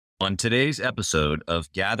On today's episode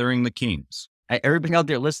of Gathering the Kings. Everybody out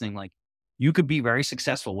there listening, like you could be very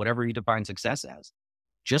successful, whatever you define success as.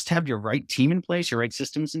 Just have your right team in place, your right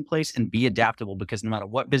systems in place, and be adaptable because no matter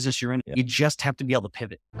what business you're in, you just have to be able to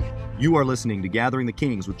pivot. You are listening to Gathering the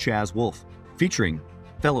Kings with Chaz Wolf, featuring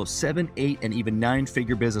fellow 7, 8, and even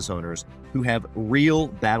 9-figure business owners who have real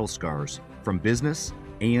battle scars from business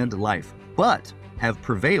and life, but have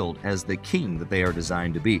prevailed as the king that they are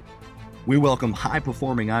designed to be. We welcome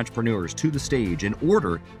high-performing entrepreneurs to the stage in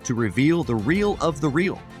order to reveal the real of the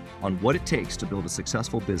real on what it takes to build a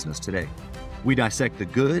successful business today. We dissect the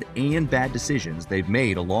good and bad decisions they've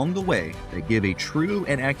made along the way that give a true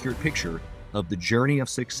and accurate picture of the journey of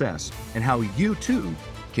success and how you too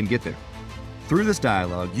can get there. Through this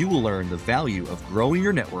dialogue, you will learn the value of growing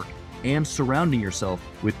your network and surrounding yourself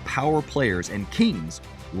with power players and kings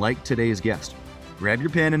like today's guest. Grab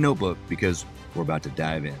your pen and notebook because we're about to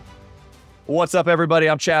dive in. What's up, everybody?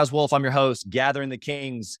 I'm Chaz Wolf. I'm your host, Gathering the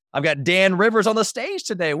Kings. I've got Dan Rivers on the stage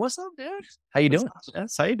today. What's up, dude? How you doing?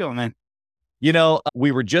 How you doing, man? You know,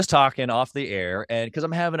 we were just talking off the air, and because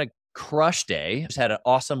I'm having a crush day, just had an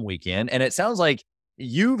awesome weekend, and it sounds like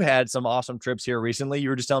you've had some awesome trips here recently. You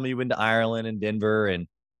were just telling me you've been to Ireland and Denver and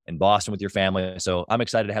Boston with your family. So I'm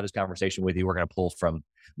excited to have this conversation with you. We're going to pull from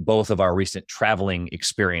both of our recent traveling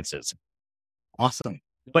experiences. Awesome.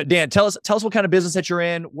 But Dan, tell us what kind of business that you're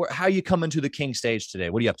in, how you come into the King stage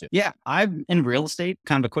today. What are you up to? Yeah, I'm in real estate.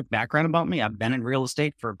 Kind of a quick background about me. I've been in real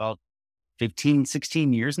estate for about 15,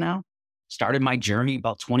 16 years now. Started my journey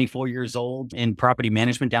about 24 years old in property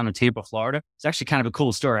management down in Tampa, Florida. It's actually kind of a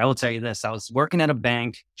cool story. I will tell you this. I was working at a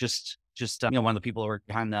bank, just one of the people who were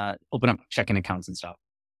behind the open up checking accounts and stuff.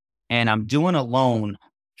 And I'm doing a loan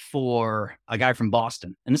for a guy from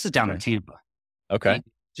Boston. And this is down in Tampa. Okay. And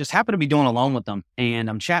just happened to be doing a loan with them. And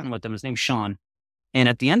I'm chatting with him. His name's Sean. And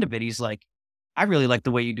at the end of it, he's like, I really like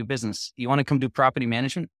the way you do business. You want to come do property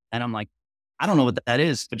management? And I'm like, I don't know what that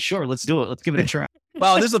is, but sure, let's do it. Let's give it a try.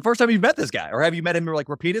 Wow, this is the first time you've met this guy, or have you met him like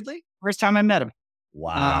repeatedly? First time I met him.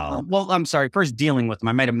 Wow. Well, I'm sorry. First dealing with him.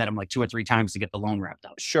 I might have met him like 2 or 3 times to get the loan wrapped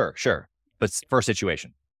up. Sure. But first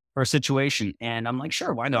situation. And I'm like,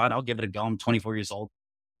 sure, why not? I'll give it a go. I'm 24 years old.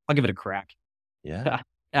 I'll give it a crack. Yeah.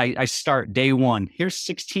 I start day one. Here's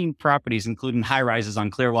 16 properties, including high rises on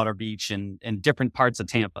Clearwater Beach and different parts of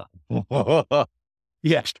Tampa.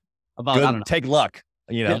 Yeah. About, good. I don't know. Take luck,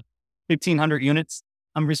 you know. 1,500 units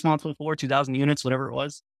I'm responsible for, 2,000 units, whatever it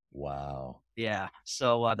was. Wow. Yeah.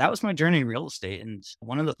 So that was my journey in real estate. And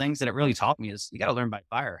one of the things that it really taught me is you got to learn by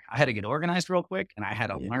fire. I had to get organized real quick and I had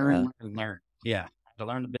to learn. Yeah. To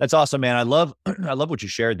learn a bit. That's awesome, man. I love what you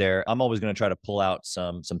shared there. I'm always going to try to pull out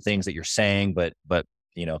some things that you're saying, but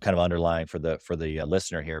you know, kind of underlying for the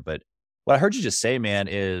listener here. But what I heard you just say, man,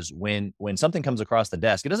 is when something comes across the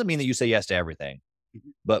desk, it doesn't mean that you say yes to everything,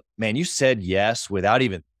 but man, you said yes without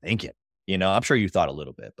even thinking. You know, I'm sure you thought a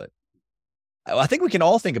little bit, but I think we can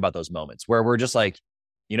all think about those moments where we're just like,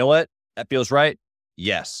 you know what, that feels right.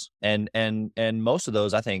 Yes, and most of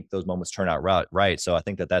those, I think those moments turn out right. So I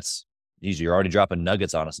think that's easy. You're already dropping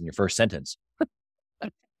nuggets on us in your first sentence.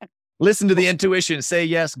 Listen to the intuition, say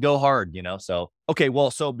yes, go hard, you know? So, okay. Well,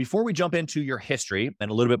 so before we jump into your history and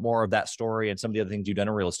a little bit more of that story and some of the other things you've done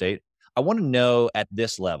in real estate, I want to know at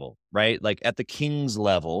this level, right? Like at the King's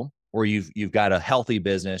level, where you've got a healthy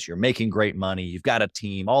business, you're making great money, you've got a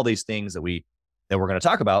team, all these things that we're going to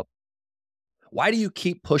talk about. Why do you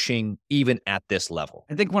keep pushing even at this level?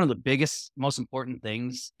 I think one of the biggest, most important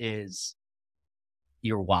things is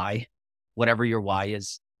your why, whatever your why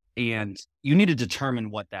is. And you need to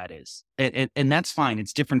determine what that is. And that's fine.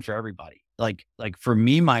 It's different for everybody. Like for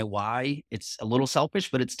me, my why, it's a little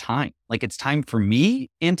selfish, but it's time. Like it's time for me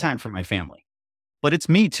and time for my family. But it's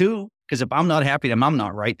me too. Because if I'm not happy, then I'm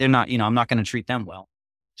not right. They're not, I'm not going to treat them well.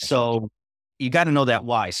 So you got to know that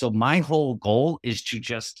why. So my whole goal is to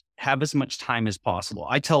just have as much time as possible.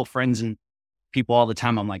 I tell friends and people all the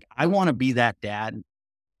time, I'm like, I want to be that dad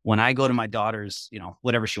when I go to my daughter's,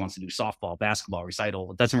 whatever she wants to do, softball, basketball,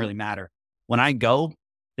 recital, it doesn't really matter. When I go,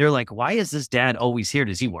 they're like, why is this dad always here?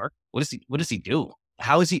 Does he work? What does he do?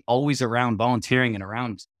 How is he always around volunteering and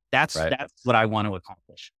around? That's what I want to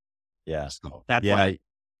accomplish. Yeah. So that's why.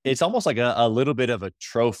 It's almost like a little bit of a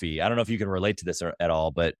trophy. I don't know if you can relate to this at all,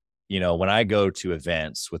 but when I go to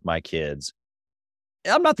events with my kids,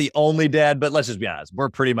 I'm not the only dad, but let's just be honest. We're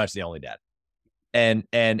pretty much the only dad. And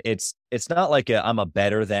it's not like I'm a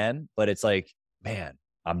better than, but it's like, man,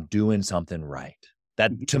 I'm doing something right.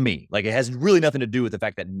 That to me, like it has really nothing to do with the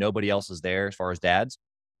fact that nobody else is there as far as dads,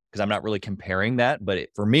 because I'm not really comparing that. But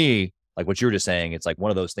for me, like what you were just saying, it's like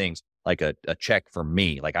one of those things, like a check for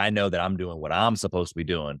me. Like I know that I'm doing what I'm supposed to be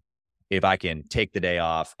doing. if I can take the day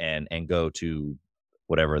off and go to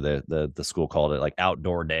whatever the school called it, like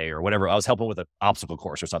outdoor day or whatever. I was helping with an obstacle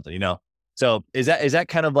course or something, you know? So is that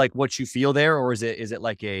kind of like what you feel there? Or is it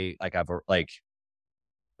like I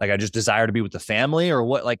just desire to be with the family, or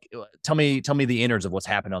what? Like, tell me the innards of what's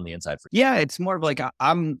happened on the inside for you. Yeah, it's more of like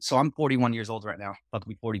I'm 41 years old right now. About to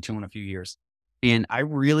be 42 in a few years. And I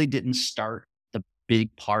really didn't start the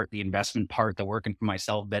big part, the investment part, the working for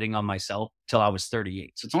myself, betting on myself till I was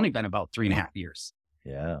 38. So it's only been about 3.5 years.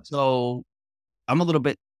 Yeah. So I'm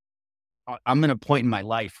in a point in my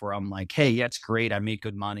life where I'm like, hey, yeah, it's great. I make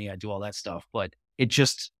good money. I do all that stuff. But it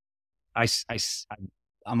just,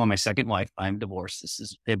 I'm on my second wife. I'm divorced.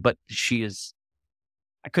 But she is,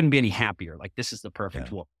 I couldn't be any happier. Like, this is the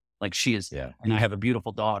perfect woman. Like, she is, and I have a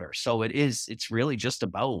beautiful daughter. So it's really just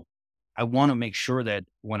about, I want to make sure that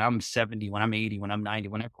when I'm 70, when I'm 80, when I'm 90,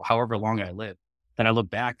 however long I live, that I look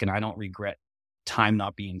back and I don't regret time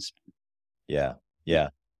not being spent. Yeah. Yeah.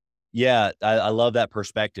 Yeah. I love that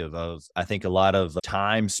perspective of, I think a lot of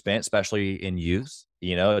time spent, especially in youth,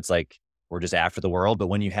 it's like we're just after the world. But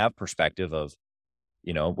when you have perspective of,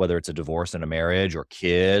 whether it's a divorce and a marriage or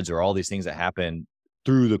kids or all these things that happen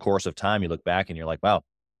through the course of time, you look back and you're like, wow,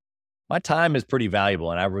 my time is pretty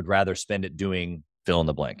valuable and I would rather spend it doing fill in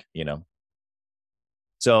the blank,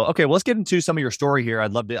 So, okay, well, let's get into some of your story here.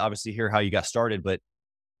 I'd love to obviously hear how you got started, but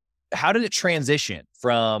how did it transition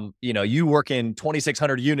from, you working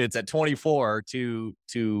 2,600 units at 24 to,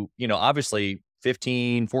 obviously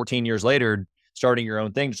 15, 14 years later, starting your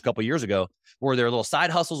own thing just a couple of years ago? Were there little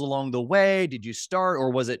side hustles along the way? Did you start,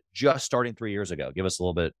 or was it just starting 3 years ago? Give us a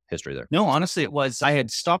little bit of history there. No, honestly, it was, I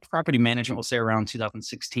had stopped property management, we'll say around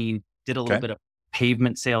 2016, did a little bit of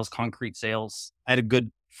pavement sales, concrete sales. I had a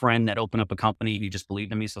good friend that opened up a company. He just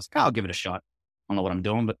believed in me. So I was like, I'll give it a shot. I don't know what I'm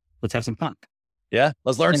doing, but let's have some fun. Yeah.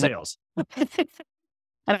 Let's learn sales. And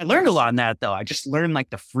I learned a lot in that, though. I just learned like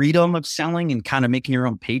the freedom of selling and kind of making your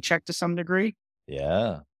own paycheck to some degree.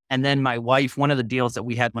 Yeah. And then my wife, one of the deals that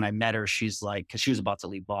we had when I met her, she's like, cause she was about to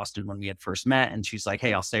leave Boston when we had first met. And she's like,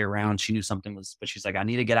 hey, I'll stay around. She knew something was, but she's like, I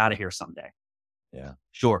need to get out of here someday. Yeah.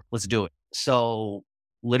 Sure. Let's do it. So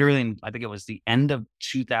literally, I think it was the end of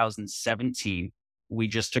 2017, we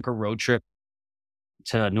just took a road trip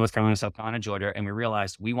to North Carolina, South Carolina, Georgia, and we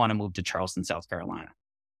realized we want to move to Charleston, South Carolina.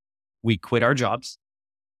 We quit our jobs.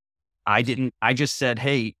 I just said,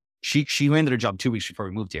 hey, she landed a job 2 weeks before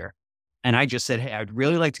we moved here. And I just said, hey, I'd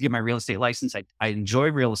really like to get my real estate license. I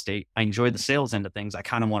enjoy real estate. I enjoy the sales end of things. I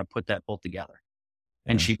kind of want to put that both together.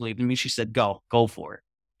 Yeah. And she believed in me. She said, go for it.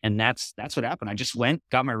 And that's what happened. I just went,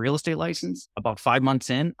 got my real estate license. About 5 months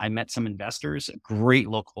in, I met some investors, a great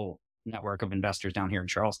local network of investors down here in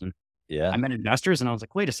Charleston. Yeah. I met investors and I was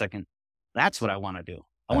like, wait a second, that's what I want to do.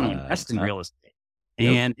 I want to invest in real estate.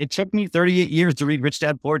 Yep. And it took me 38 years to read Rich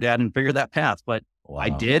Dad, Poor Dad and figure that path. But I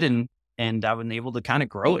did. And I've been able to kind of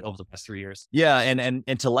grow it over the past 3 years. Yeah.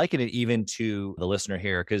 And to liken it even to the listener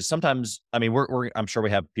here, because sometimes, I mean, I'm sure we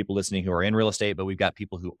have people listening who are in real estate, but we've got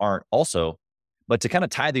people who aren't also. But to kind of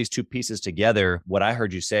tie these two pieces together, what I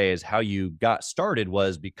heard you say is how you got started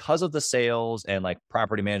was because of the sales and like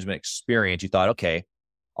property management experience. You thought, okay,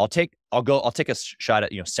 I'll take a shot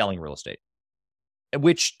at, selling real estate,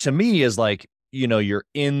 which to me is like, you're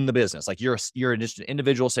in the business, like you're just an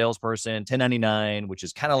individual salesperson, 1099, which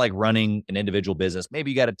is kind of like running an individual business.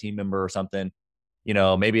 Maybe you got a team member or something,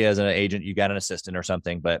 maybe as an agent, you got an assistant or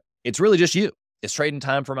something, but it's really just you. It's trading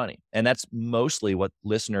time for money. And that's mostly what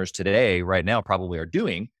listeners today, right now, probably are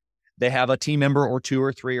doing. They have a team member or two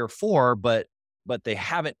or three or four, but they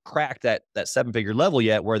haven't cracked that 7-figure level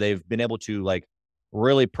yet where they've been able to like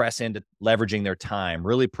really press into leveraging their time,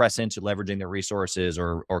 really press into leveraging their resources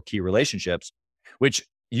or key relationships, which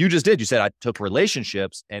you just did. You said, I took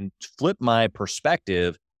relationships and flipped my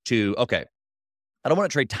perspective to, okay, I don't want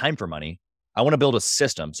to trade time for money. I want to build a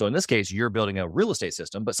system. So in this case, you're building a real estate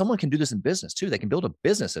system, but someone can do this in business too. They can build a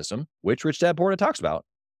business system, which Rich Dad Poor Dad talks about,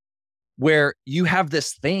 where you have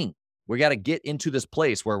this thing. We got to get into this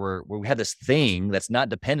place where we have this thing that's not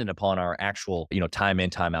dependent upon our actual, time in,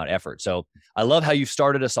 time out effort. So I love how you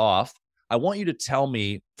started us off. I want you to tell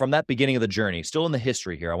me from that beginning of the journey, still in the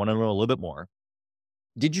history here, I want to know a little bit more.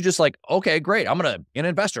 Did you just like, okay, great, I'm going to be an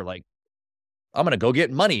investor. Like, I'm going to go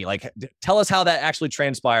get money. Like, tell us how that actually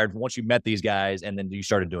transpired once you met these guys and then you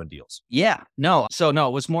started doing deals. Yeah, no. So no,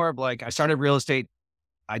 it was more of like, I started real estate.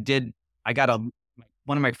 One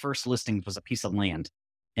of my first listings was a piece of land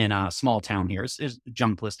in a small town here. It's a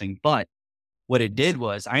junk listing. But what it did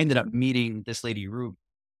was I ended up meeting this lady, Ruby,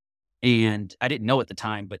 and I didn't know at the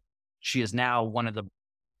time, but she is now one of the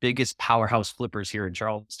biggest powerhouse flippers here in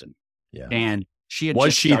Charleston. Yeah. And she had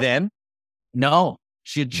was she then? No.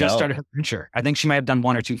 She had just started her venture. I think she might have done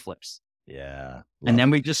 1 or 2 flips. Yeah. And then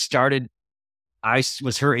we just started. I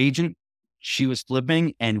was her agent. She was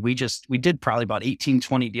flipping, and we did probably about 18,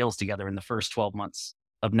 20 deals together in the first 12 months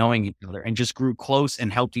of knowing each other, and just grew close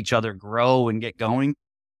and helped each other grow and get going.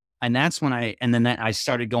 And that's when I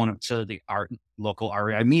started going up to the local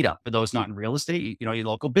REI meetup. For those not in real estate, your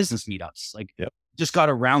local business meetups, like just got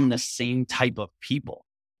around the same type of people.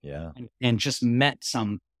 Yeah. And just met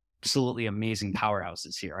some absolutely amazing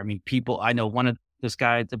powerhouses here. I mean, I know one of this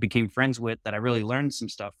guy that became friends with that I really learned some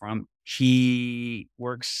stuff from. He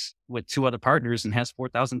works with 2 other partners and has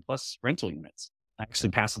 4,000 plus rental units. I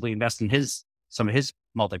actually passively invest in some of his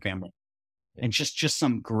multifamily, and just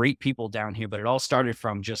some great people down here. But it all started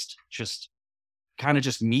from just kind of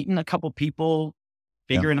just meeting a couple people,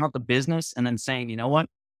 figuring out the business, and then saying, you know what,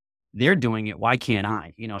 they're doing it. Why can't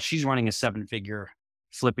I? She's running a 7-figure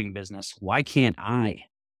flipping business. Why can't I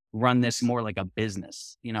run this more like a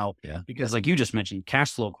business? Because like you just mentioned,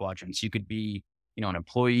 cash flow quadrants, you could be, an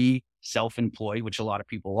employee, self-employed, which a lot of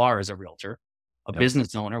people are as a realtor, a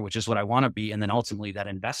business owner, which is what I want to be. And then ultimately that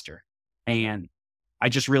investor. And I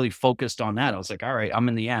just really focused on that. I was like, all right, I'm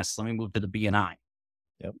in the S, let me move to the B and I.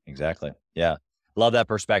 Yep, exactly. Yeah. Love that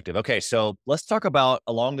perspective. Okay. So let's talk about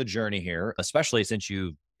along the journey here, especially since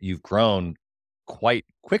you've grown quite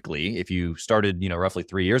quickly. If you started, roughly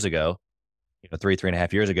 3 years ago,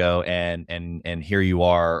 3.5 years ago, and here you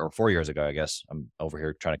are, or 4 years ago, I guess. I'm over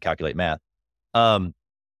here trying to calculate math.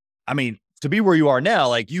 I mean, to be where you are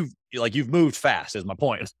now, you've moved fast is my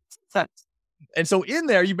point. And so in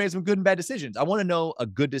there, you've made some good and bad decisions. I want to know a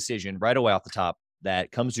good decision right away off the top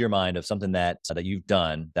that comes to your mind of something that you've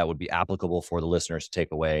done that would be applicable for the listeners to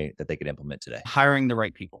take away that they could implement today. Hiring the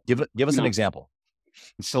right people. Give us an example.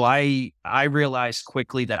 So I realized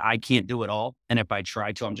quickly that I can't do it all. And if I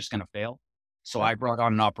try to, I'm just going to fail. So I brought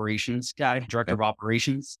on an operations guy, director of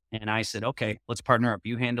operations. And I said, okay, let's partner up.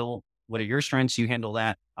 You handle what are your strengths? You handle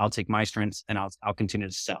that. I'll take my strengths and I'll continue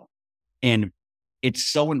to sell. And it's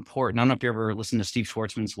so important. I don't know if you ever listened to Steve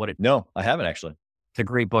Schwartzman's No, I haven't actually. It's a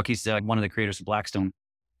great book. He's one of the creators of Blackstone.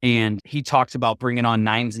 And he talks about bringing on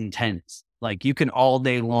 9s and 10s. Like you can all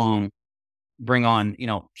day long bring on,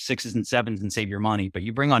 6s and 7s and save your money, but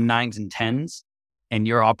you bring on 9s and 10s and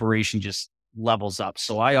your operation just levels up.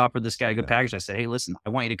 So I offered this guy a good package. I said, hey, listen, I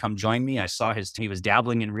want you to come join me. I saw he was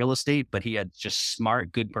dabbling in real estate, but he had just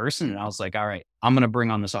smart, good person. And I was like, all right, I'm going to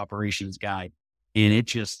bring on this operations guy. And it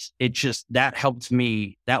just, that helped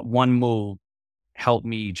me. That one move helped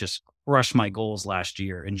me just crush my goals last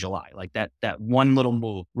year in July. Like that one little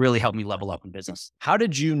move really helped me level up in business. How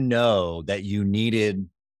did you know that you needed,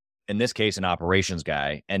 in this case, an operations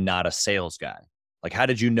guy and not a sales guy? Like, how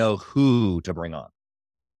did you know who to bring on?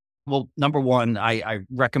 Well, number one, I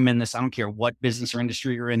recommend this. I don't care what business or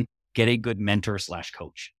industry you're in, get a good mentor /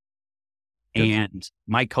 coach. Good. And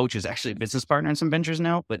my coach is actually a business partner in some ventures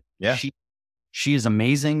now, but she is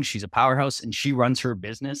amazing. She's a powerhouse and she runs her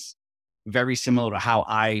business very similar to how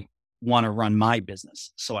I want to run my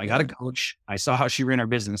business. So I got a coach. I saw how she ran her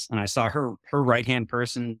business and I saw her right-hand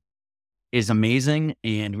person is amazing.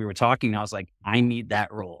 And we were talking and I was like, I need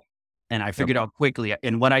that role. And I figured out quickly.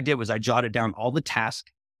 And what I did was I jotted down all the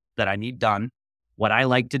tasks that I need done, what I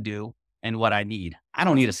like to do, and what I need. I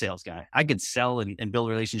don't need a sales guy. I could sell and build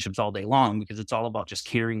relationships all day long because it's all about just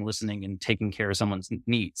caring, listening, and taking care of someone's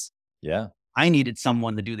needs. Yeah. I needed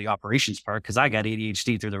someone to do the operations part because I got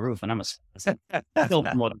ADHD through the roof and I'm still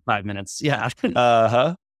more than 5 minutes. Yeah.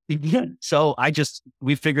 So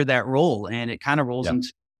we figured that role and it kind of rolls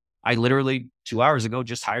into, I literally 2 hours ago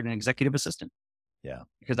just hired an executive assistant. Yeah.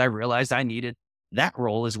 Because I realized I needed that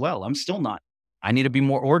role as well. I'm still not. I need to be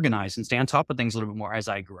more organized and stay on top of things a little bit more as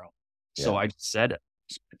I grow. Yeah. So I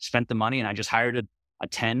spent the money and I just hired a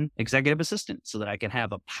 10 executive assistant so that I can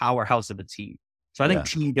have a powerhouse of a team. So I think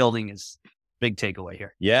team building is big takeaway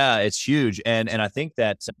here. Yeah, it's huge. And I think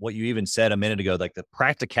that what you even said a minute ago, like the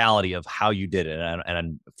practicality of how you did it.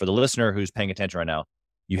 And for the listener who's paying attention right now,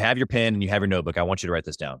 you have your pen and you have your notebook. I want you to write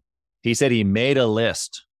this down. He said he made a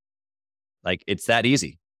list. Like it's that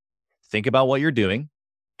easy. Think about what you're doing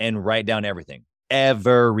and write down everything.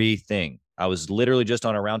 Everything. I was literally just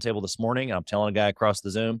on a roundtable this morning and I'm telling a guy across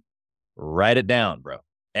the Zoom, write it down, bro.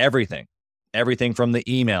 Everything from the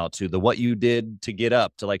email to the what you did to get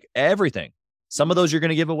up to like everything. Some of those you're going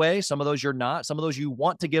to give away. Some of those you're not. Some of those you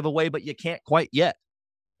want to give away, but you can't quite yet.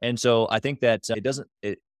 And so I think that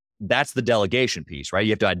that's the delegation piece, right?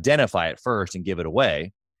 You have to identify it first and give it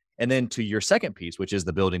away. And then to your second piece, which is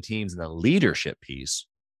the building teams and the leadership piece,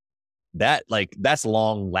 that's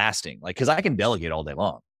long lasting. Like, cause I can delegate all day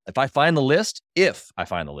long. If I find the list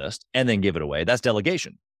and then give it away, that's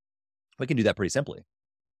delegation. We can do that pretty simply.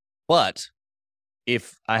 But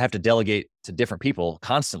if I have to delegate to different people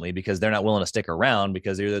constantly because they're not willing to stick around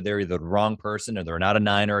because they're either the wrong person or they're not a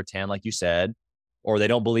 9 or a 10, like you said, or they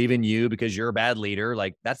don't believe in you because you're a bad leader.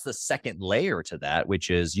 Like that's the second layer to that, which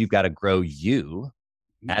is you've got to grow you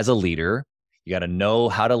as a leader. You got to know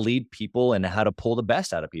how to lead people and how to pull the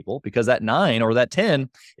best out of people, because that 9 or that 10, if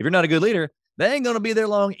you're not a good leader, they ain't going to be there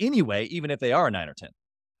long anyway, even if they are a 9 or 10.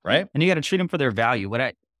 Right. And you got to treat them for their value. One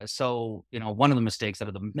of the mistakes out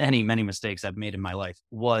of the many, many mistakes I've made in my life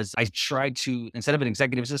was I tried to, instead of an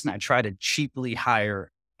executive assistant, I tried to cheaply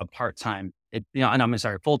hire a part-time,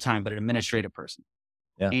 full-time, but an administrative person.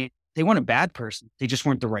 Yeah. And they weren't a bad person. They just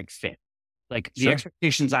weren't the right fit. Like the Sure.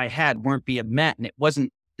 expectations I had weren't being met, and it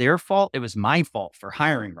wasn't their fault. It was my fault for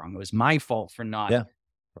hiring wrong. It was my fault for not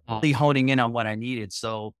really honing in on what I needed.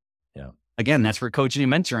 So again, that's where coaching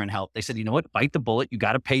and mentoring help. They said, you know what, bite the bullet. You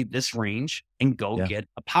got to pay this range and go get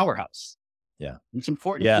a powerhouse. Yeah. It's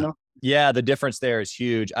important. Yeah. You know? Yeah. The difference there is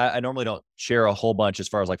huge. I normally don't share a whole bunch as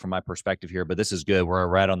far as like from my perspective here, but this is good. We're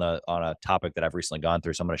right on a topic that I've recently gone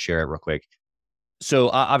through. So I'm going to share it real quick. So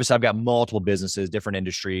obviously I've got multiple businesses, different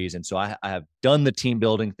industries. And so I have done the team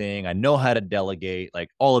building thing. I know how to delegate. Like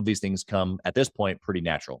all of these things come at this point pretty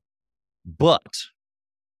natural. But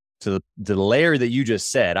to the layer that you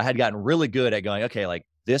just said, I had gotten really good at going, okay, like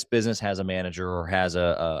this business has a manager or has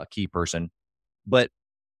a key person, but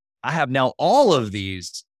I have now all of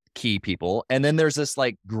these key people. And then there's this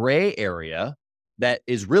like gray area that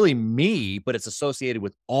is really me, but it's associated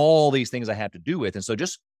with all these things I have to do with. And so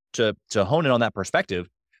just to hone in on that perspective,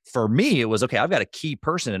 for me, it was, okay, I've got a key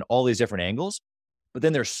person in all these different angles, but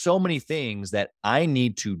then there's so many things that I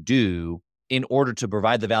need to do in order to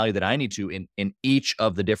provide the value that I need to in each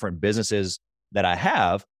of the different businesses that I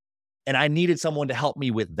have. And I needed someone to help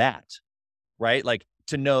me with that, right? Like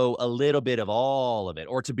to know a little bit of all of it,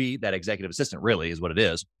 or to be that executive assistant really is what it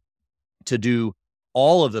is, to do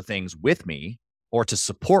all of the things with me or to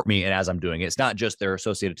support me. And as I'm doing it, it's not just they're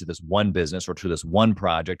associated to this one business or to this one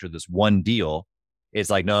project or this one deal. It's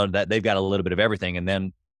like, no, that they've got a little bit of everything. And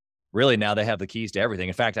then really now they have the keys to everything.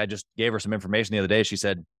 In fact, I just gave her some information the other day. She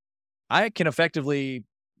said, I can effectively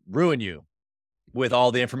ruin you with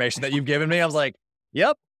all the information that you've given me. I was like,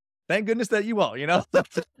 yep, thank goodness that you won't,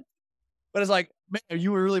 but it's like, man,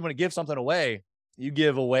 you really want to give something away. You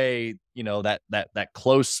give away, that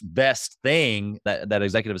close best thing, that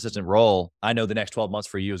executive assistant role. I know the next 12 months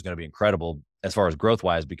for you is going to be incredible as far as growth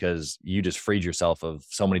wise, because you just freed yourself of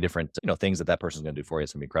so many different, things that person's going to do for you.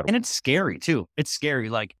 It's going to be incredible. And it's scary too. It's scary.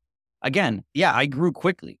 Like, again, I grew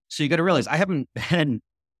quickly. So you got to realize I haven't been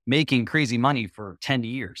making crazy money for 10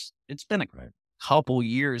 years. It's been a couple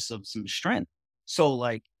years of some strength. So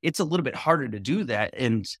like, it's a little bit harder to do that.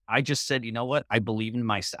 And I just said, you know what? I believe in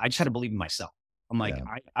myself. I just had to believe in myself. I'm like,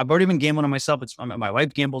 I've already been gambling on myself. My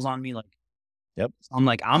wife gambles on me. Like, I'm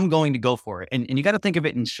like, I'm going to go for it. And you got to think of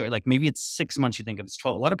it in short, like maybe it's 6 months. You think of it's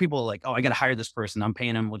 12. A lot of people are like, oh, I got to hire this person. I'm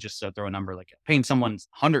paying them. We'll just throw a number, like paying someone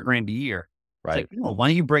 $100,000 a year. Right. It's like, why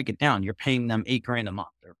don't you break it down? You're paying them $8,000 a month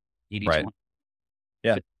or 80 right.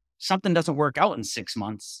 Yeah. If something doesn't work out in 6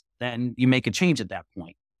 months, then you make a change at that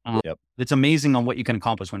point. It's amazing on what you can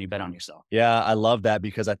accomplish when you bet on yourself. Yeah. I love that,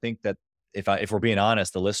 because I think that if we're being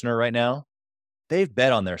honest, the listener right now, they've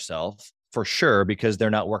bet on themselves for sure, because they're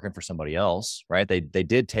not working for somebody else, right? They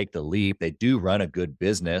did take the leap. They do run a good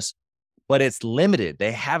business, but it's limited.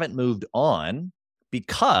 They haven't moved on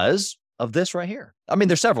because of this right here. I mean,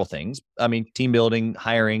 there's several things. I mean, team building,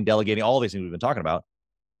 hiring, delegating, all these things we've been talking about,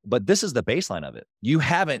 but this is the baseline of it. You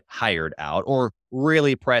haven't hired out or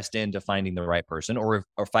really pressed into finding the right person or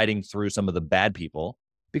fighting through some of the bad people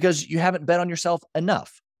because you haven't bet on yourself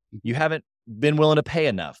enough. You haven't been willing to pay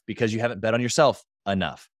enough because you haven't bet on yourself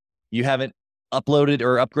enough. You haven't uploaded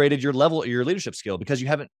or upgraded your leadership skill because you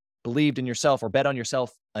haven't believed in yourself or bet on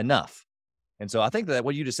yourself enough. And so I think that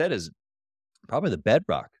what you just said is probably the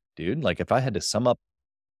bedrock, dude. Like if I had to sum up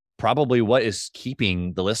probably what is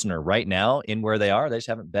keeping the listener right now in where they are, they just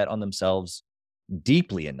haven't bet on themselves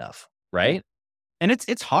deeply enough. Right. And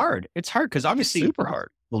it's hard. It's hard because obviously super hard.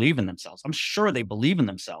 Believe in themselves. I'm sure they believe in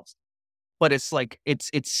themselves, but it's like,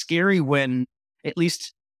 it's scary when, at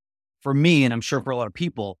least for me, and I'm sure for a lot of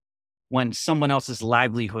people, when someone else's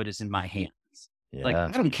livelihood is in my hands. Yeah. Like, I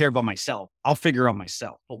don't care about myself. I'll figure out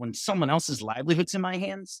myself. But when someone else's livelihood's in my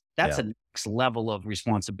hands, that's a next level of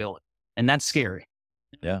responsibility. And that's scary.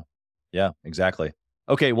 Yeah, exactly.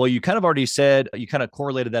 Okay. Well, you kind of already said, you kind of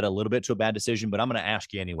correlated that a little bit to a bad decision, but I'm going to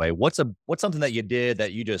ask you anyway, what's something that you did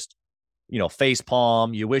that you just, face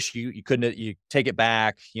palm, you wish you couldn't, you take it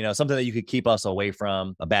back, something that you could keep us away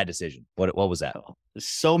from a bad decision. What was that?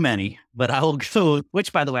 So many, but I will go,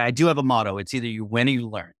 which by the way, I do have a motto. It's either you win or you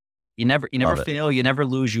learn. You never Love it. fail, you never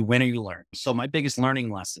lose, you win or you learn. So my biggest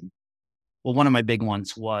learning lesson, well, one of my big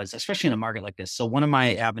ones was, especially in a market like this. So one of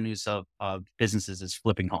my avenues of businesses is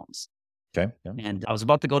flipping homes. Okay. Yeah. And I was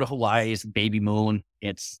about to go to Hawaii. It's baby moon.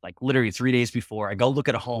 It's like literally 3 days before I go look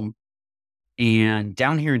at a home. And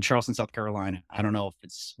down here in Charleston, South Carolina, I don't know if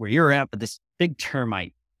it's where you're at, but this big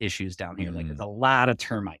termite issues down here. Like there's a lot of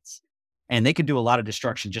termites and they could do a lot of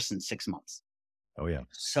destruction just in 6 months. Oh yeah.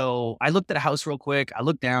 So I looked at a house real quick. I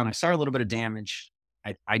looked down, I saw a little bit of damage.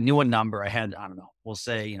 I knew a number. I had, I don't know, we'll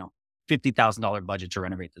say, $50,000 budget to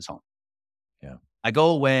renovate this home. Yeah. I go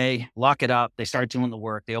away, lock it up. They start doing the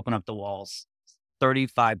work. They open up the walls.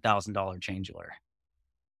 $35,000 change order.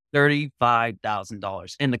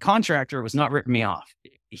 $35,000. And the contractor was not ripping me off.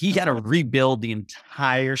 He had to rebuild the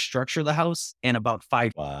entire structure of the house in about 5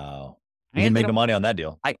 years. Wow. I You didn't make ended no up- money on that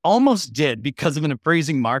deal. I almost did because of an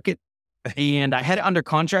appraising market. And I had it under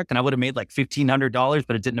contract and I would have made like $1,500,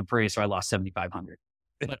 but it didn't appraise. So I lost $7,500.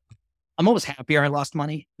 But I'm almost happier I lost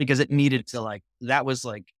money because it needed to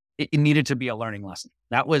it needed to be a learning lesson.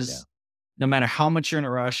 That was no matter how much you're in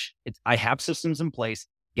a rush, I have systems in place,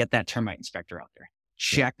 get that termite inspector out there.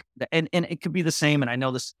 Check and it could be the same. And I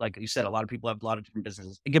know this, like you said, a lot of people have a lot of different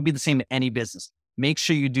businesses. It could be the same in any business. Make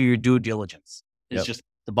sure you do your due diligence. It's just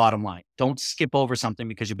the bottom line. Don't skip over something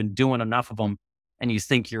because you've been doing enough of them and you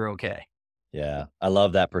think you're okay. Yeah. I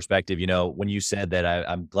love that perspective. When you said that,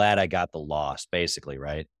 I'm glad I got the loss, basically,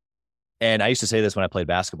 right? And I used to say this when I played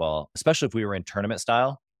basketball, especially if we were in tournament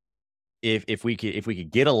style. If we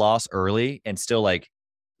could get a loss early and still like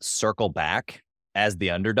circle back as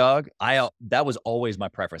the underdog, that was always my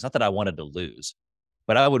preference. Not that I wanted to lose,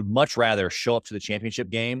 but I would much rather show up to the championship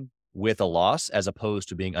game with a loss as opposed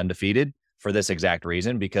to being undefeated for this exact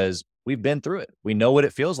reason, because we've been through it. We know what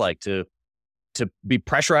it feels like to be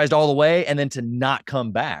pressurized all the way and then to not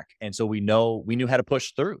come back. And so we knew how to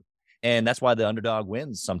push through. And that's why the underdog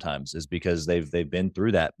wins sometimes, is because they've been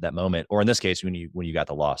through that moment, or in this case, when you got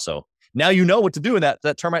the loss. So now you know what to do in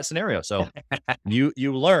that termite scenario. So you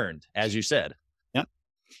learned, as you said. Yeah.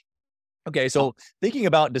 Okay. So thinking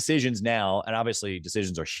about decisions now, and obviously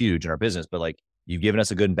decisions are huge in our business, but like you've given us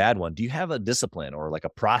a good and bad one. Do you have a discipline or like a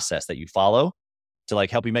process that you follow to like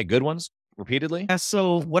help you make good ones repeatedly? Yeah,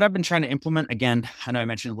 so what I've been trying to implement, again, I know I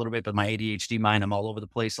mentioned a little bit, but my ADHD mind, I'm all over the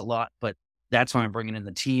place a lot, but that's why I'm bringing in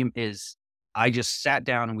the team is I just sat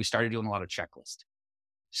down and we started doing a lot of checklists.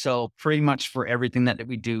 So pretty much for everything that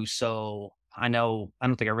we do. So I don't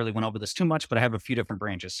think I really went over this too much, but I have a few different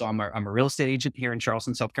branches. So I'm a real estate agent here in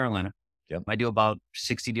Charleston, South Carolina. Yep. I do about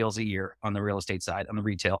 60 deals a year on the real estate side, on the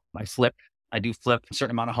retail. I do flip a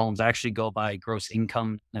certain amount of homes. I actually go by gross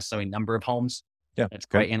income, necessarily number of homes. Yeah. That's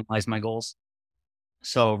how I analyze my goals.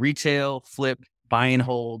 So retail, flip, buy and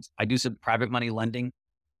hold. I do some private money lending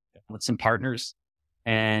with some partners.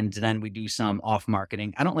 And then we do some off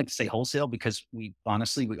marketing. I don't like to say wholesale because we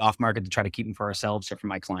off market to try to keep them for ourselves or for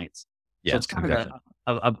my clients. Yeah, so it's kind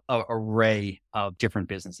of a array of different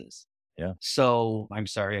businesses. Yeah. So I'm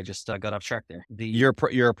sorry, I just got off track there.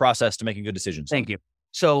 Your process to making good decisions. Thank you.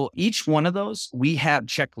 So each one of those, we have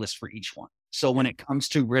checklists for each one. So when it comes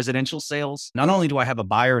to residential sales, not only do I have a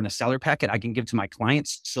buyer and a seller packet I can give to my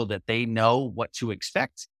clients so that they know what to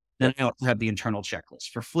expect, then I also have the internal checklist.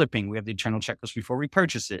 For flipping, we have the internal checklist before we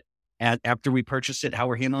purchase it. And after we purchase it, how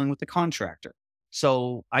we're handling with the contractor.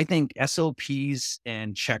 So I think SOPs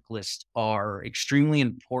and checklists are extremely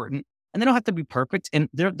important, and they don't have to be perfect, and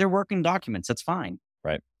they're working documents. That's fine.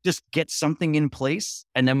 Right. Just get something in place.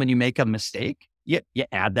 And then when you make a mistake, you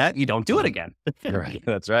add that, you don't do it again. Right.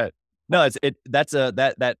 That's right. No,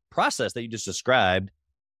 that process that you just described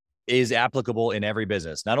is applicable in every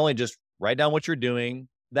business. Not only just write down what you're doing,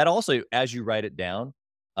 that also, as you write it down,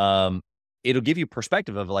 it'll give you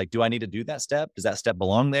perspective of like, do I need to do that step? Does that step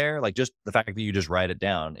belong there? Like just the fact that you just write it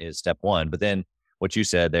down is step one. But then what you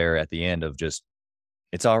said there at the end of just,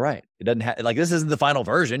 it's all right. It doesn't have like, this isn't the final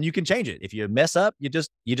version. You can change it. If you mess up, you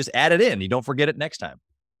just add it in. You don't forget it next time.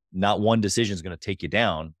 Not one decision is going to take you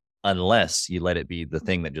down unless you let it be the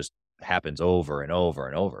thing that just happens over and over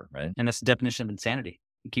and over. Right. And that's the definition of insanity.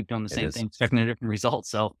 You keep doing the same thing, expecting a different result.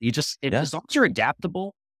 So you just, as long as you're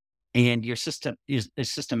adaptable and your system is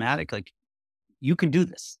systematic, like you can do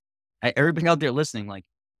this. Everybody out there listening, like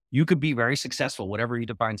you could be very successful, whatever you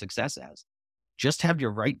define success as. Just have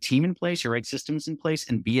your right team in place, your right systems in place,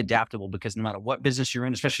 and be adaptable, because no matter what business you're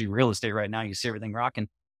in, especially real estate right now, you see everything rocking.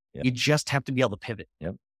 Yep. You just have to be able to pivot.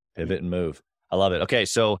 Yep. Pivot and move. I love it. Okay.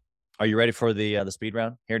 So are you ready for the speed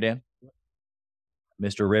round here, Dan?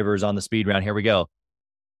 Mr. Rivers on the speed round. Here we go.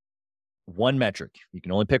 One metric. You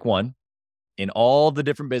can only pick one in all the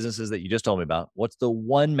different businesses that you just told me about. What's the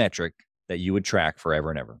one metric that you would track forever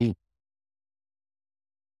and ever?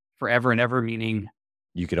 Forever and ever, meaning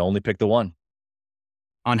You could only pick the one.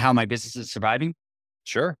 on how my business is surviving.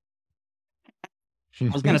 Sure. I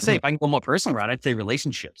was going to say, if I can go more personal route, I'd say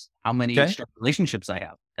relationships. How many Okay. relationships I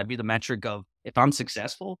have. That'd be the metric of if I'm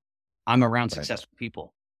successful, I'm around Right. successful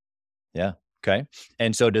people. Okay.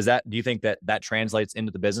 And so do you think that translates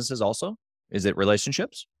into the businesses also? Is it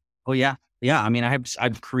relationships? Oh yeah. Yeah. I mean,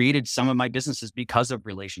 I've created some of my businesses because of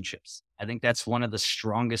relationships. I think that's one of the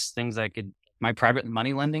strongest things my private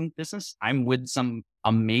money lending business. I'm with some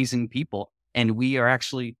amazing people, and we are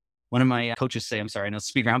actually, one of my coaches say, I'm sorry, I know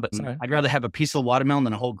speed around, but It's all right. I'd rather have a piece of watermelon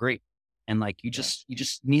than a whole grape. And like, you just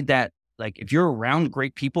need that. Like if you're around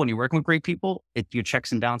great people and you're working with great people, your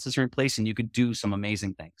checks and balances are in place and you could do some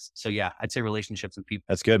amazing things. So yeah, I'd say relationships and people.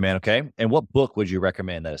 That's good, man. Okay. And what book would you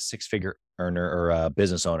recommend that a six-figure earner or a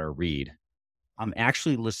business owner read? I'm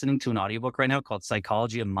actually listening to an audiobook right now called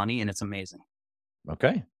Psychology of Money, and it's amazing.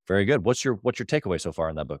 Okay. Very good. What's your takeaway so far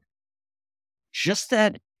in that book? Just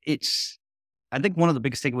that I think one of the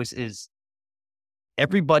biggest takeaways is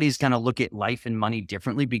everybody's going to look at life and money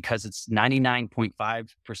differently because it's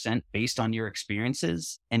 99.5% based on your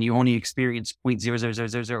experiences, and you only experience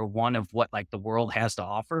 0.00001 of what like the world has to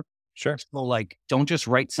offer. Sure. So like, don't just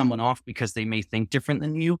write someone off because they may think different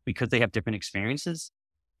than you because they have different experiences.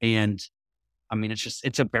 And I mean,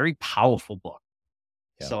 it's a very powerful book.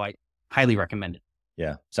 Yeah. So I highly recommend it.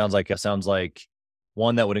 Yeah. Sounds like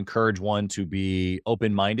one that would encourage one to be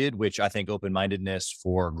open-minded, which I think open-mindedness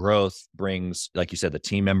for growth brings, like you said, the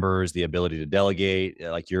team members, the ability to delegate,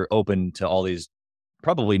 like you're open to all these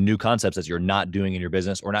probably new concepts that you're not doing in your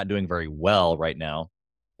business or not doing very well right now.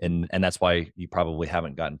 And that's why you probably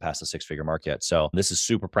haven't gotten past the six-figure mark yet. So this is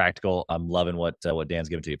super practical. I'm loving what Dan's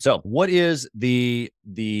given to you. So what is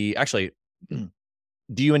actually,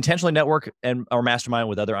 do you intentionally network or mastermind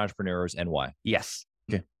with other entrepreneurs, and why? Yes.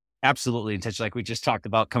 Okay. Absolutely. And like we just talked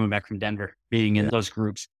about coming back from Denver, being in those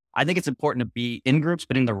groups. I think it's important to be in groups,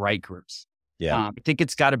 but in the right groups. Yeah. I think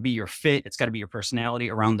it's got to be your fit. It's got to be your personality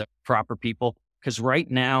around the proper people. Because right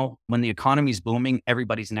now, when the economy's booming,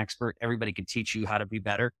 everybody's an expert. Everybody can teach you how to be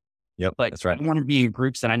better. Yep. But That's right. I want to be in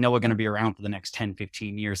groups that I know are going to be around for the next 10,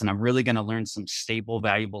 15 years. And I'm really going to learn some stable,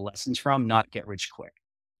 valuable lessons from, not get rich quick.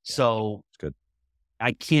 Yeah. So That's good.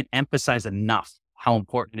 I can't emphasize enough how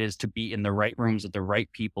important it is to be in the right rooms with the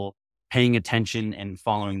right people, paying attention and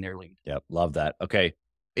following their lead. Yep. Love that. Okay.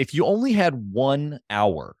 If you only had 1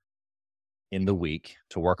 hour in the week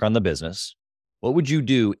to work on the business, what would you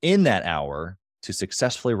do in that hour to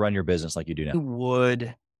successfully run your business like you do I now?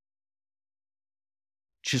 would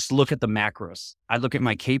just look at the macros. I'd look at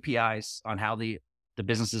my KPIs on how the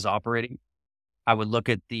business is operating. I would look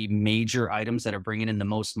at the major items that are bringing in the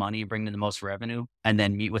most money, bringing in the most revenue, and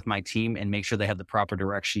then meet with my team and make sure they have the proper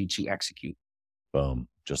direction to execute. Boom.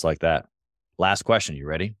 Just like that. Last question. You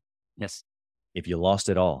ready? Yes. If you lost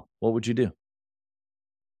it all, what would you do?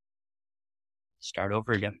 Start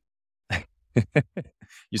over again.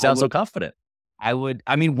 You sound so confident. I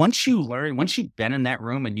mean, once you've been in that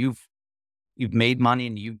room and you've made money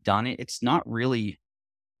and you've done it, it's not really,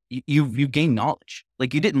 you've gained knowledge.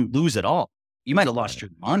 Like you didn't lose it all. You might have lost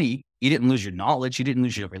your money. You didn't lose your knowledge. You didn't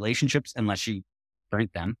lose your relationships unless you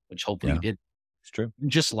burnt them, which hopefully you did. It's true. You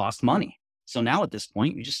just lost money. So now at this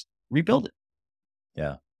point, you just rebuild it.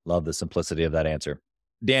 Yeah. Love the simplicity of that answer.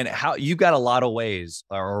 Dan, you've got a lot of ways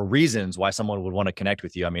or reasons why someone would want to connect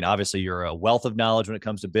with you. I mean, obviously you're a wealth of knowledge when it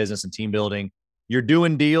comes to business and team building. You're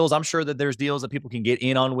doing deals. I'm sure that there's deals that people can get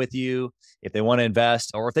in on with you if they want to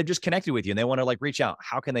invest, or if they've just connected with you and they want to like reach out.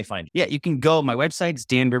 How can they find you? Yeah, you can go. My website's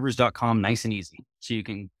danrivers.com, nice and easy. So you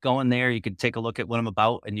can go in there, you can take a look at what I'm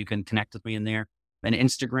about, and you can connect with me in there. And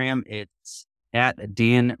Instagram, it's at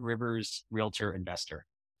Dan Rivers Realtor Investor.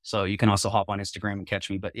 So you can also hop on Instagram and catch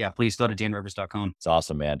me. But yeah, please go to danrivers.com. It's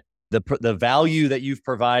awesome, man. The value that you've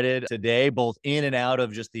provided today, both in and out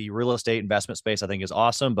of just the real estate investment space, I think is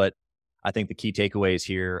awesome. But I think the key takeaways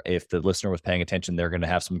here, if the listener was paying attention, they're going to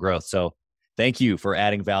have some growth. So thank you for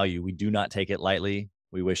adding value. We do not take it lightly.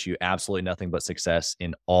 We wish you absolutely nothing but success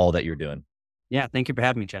in all that you're doing. Yeah, thank you for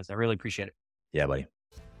having me, Chaz. I really appreciate it. Yeah, buddy.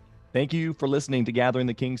 Thank you for listening to Gathering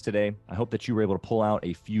the Kings today. I hope that you were able to pull out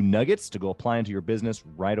a few nuggets to go apply into your business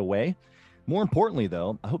right away. More importantly,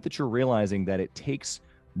 though, I hope that you're realizing that it takes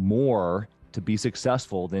more to be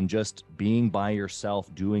successful than just being by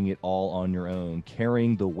yourself, doing it all on your own,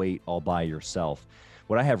 carrying the weight all by yourself.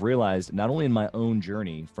 What I have realized, not only in my own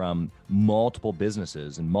journey from multiple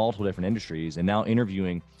businesses and multiple different industries, and now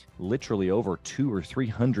interviewing literally over 200 or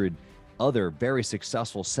 300 other very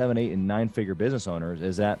successful 7, 8, and 9-figure business owners,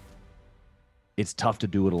 is that it's tough to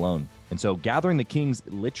do it alone. And so Gathering the Kings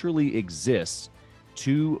literally exists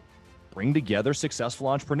to bring together successful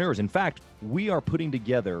entrepreneurs. In fact, we are putting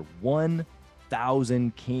together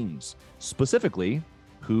 1,000 kings, specifically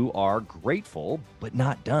who are grateful but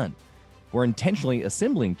not done. We're intentionally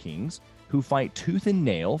assembling kings who fight tooth and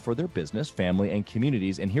nail for their business, family, and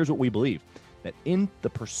communities. And here's what we believe, that in the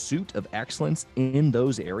pursuit of excellence in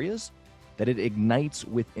those areas, that it ignites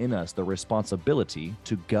within us the responsibility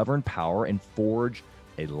to govern power and forge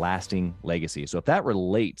a lasting legacy. So if that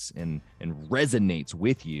relates and resonates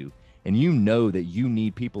with you, and you know that you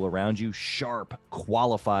need people around you, sharp,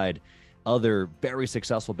 qualified, other very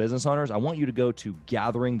successful business owners, I want you to go to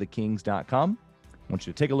gatheringthekings.com. I want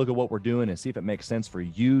you to take a look at what we're doing and see if it makes sense for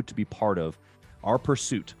you to be part of our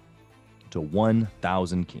pursuit to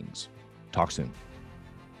 1,000 kings. Talk soon.